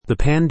The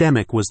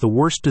pandemic was the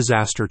worst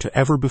disaster to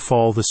ever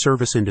befall the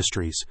service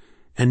industries,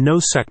 and no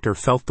sector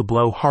felt the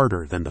blow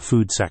harder than the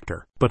food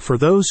sector. But for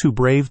those who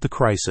braved the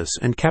crisis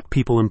and kept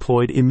people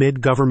employed amid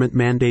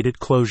government-mandated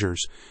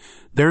closures,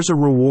 there's a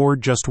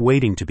reward just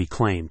waiting to be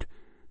claimed.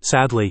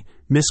 Sadly,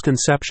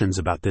 misconceptions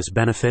about this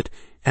benefit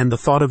and the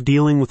thought of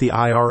dealing with the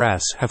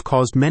IRS have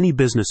caused many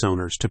business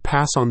owners to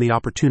pass on the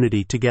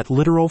opportunity to get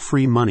literal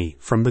free money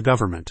from the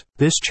government.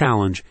 This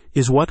challenge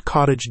is what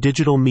Cottage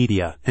Digital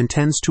Media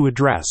intends to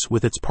address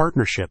with its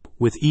partnership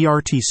with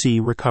ERTC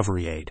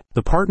Recovery Aid.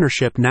 The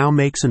partnership now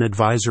makes an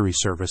advisory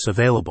service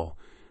available,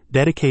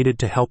 dedicated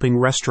to helping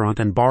restaurant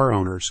and bar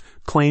owners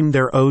claim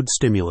their owed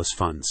stimulus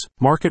funds.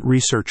 Market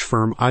research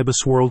firm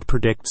IBISWorld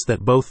predicts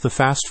that both the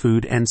fast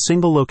food and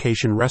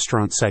single-location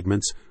restaurant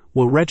segments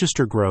will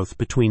register growth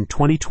between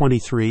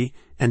 2023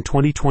 and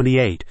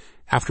 2028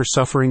 after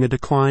suffering a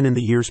decline in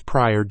the years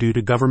prior due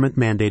to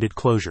government-mandated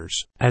closures.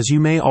 As you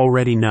may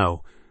already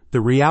know,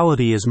 the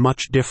reality is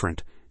much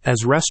different,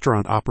 as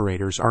restaurant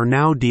operators are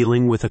now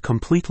dealing with a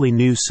completely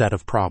new set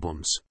of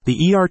problems. The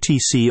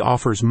ERTC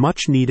offers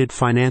much-needed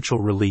financial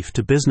relief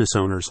to business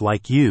owners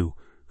like you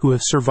who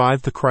have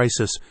survived the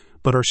crisis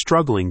but are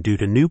struggling due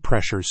to new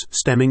pressures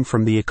stemming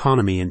from the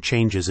economy and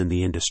changes in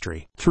the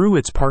industry. Through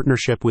its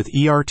partnership with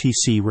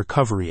ERTC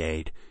Recovery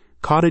Aid,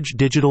 Cottage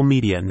Digital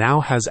Media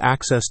now has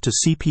access to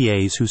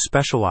CPAs who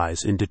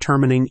specialize in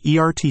determining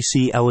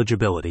ERTC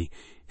eligibility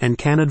and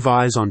can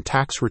advise on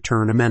tax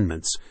return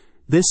amendments.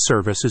 This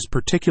service is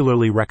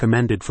particularly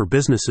recommended for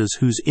businesses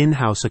whose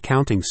in-house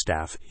accounting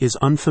staff is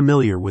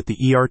unfamiliar with the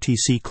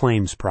ERTC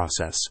claims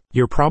process.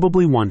 You're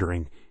probably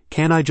wondering,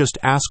 can I just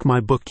ask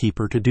my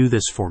bookkeeper to do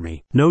this for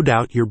me? No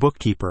doubt your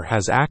bookkeeper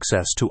has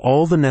access to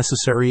all the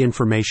necessary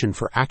information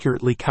for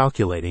accurately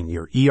calculating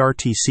your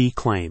ERTC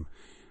claim.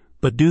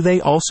 But do they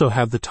also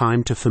have the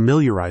time to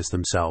familiarize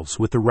themselves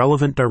with the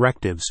relevant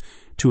directives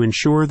to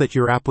ensure that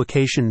your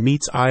application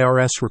meets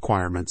IRS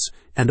requirements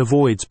and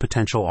avoids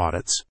potential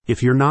audits?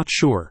 If you're not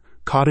sure,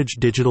 Cottage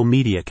Digital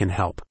Media can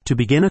help. To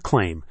begin a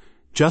claim,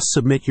 just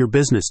submit your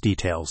business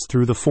details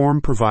through the form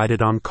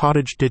provided on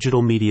Cottage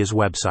Digital Media's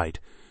website.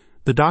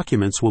 The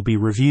documents will be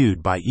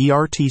reviewed by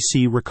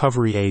ERTC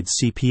Recovery Aid's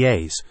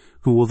CPAs,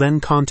 who will then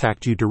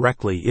contact you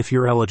directly if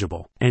you're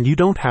eligible. And you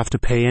don't have to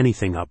pay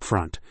anything up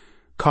front.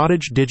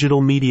 Cottage Digital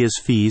Media's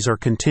fees are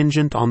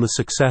contingent on the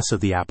success of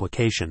the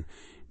application,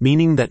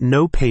 meaning that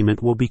no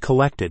payment will be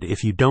collected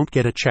if you don't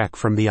get a check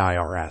from the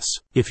IRS.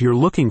 If you're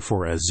looking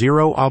for a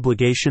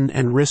zero-obligation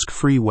and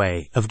risk-free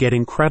way of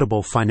getting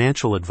credible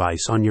financial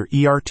advice on your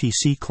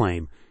ERTC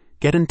claim,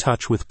 get in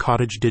touch with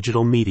Cottage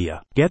Digital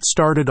Media. Get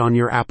started on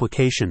your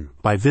application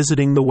by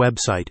visiting the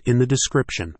website in the description.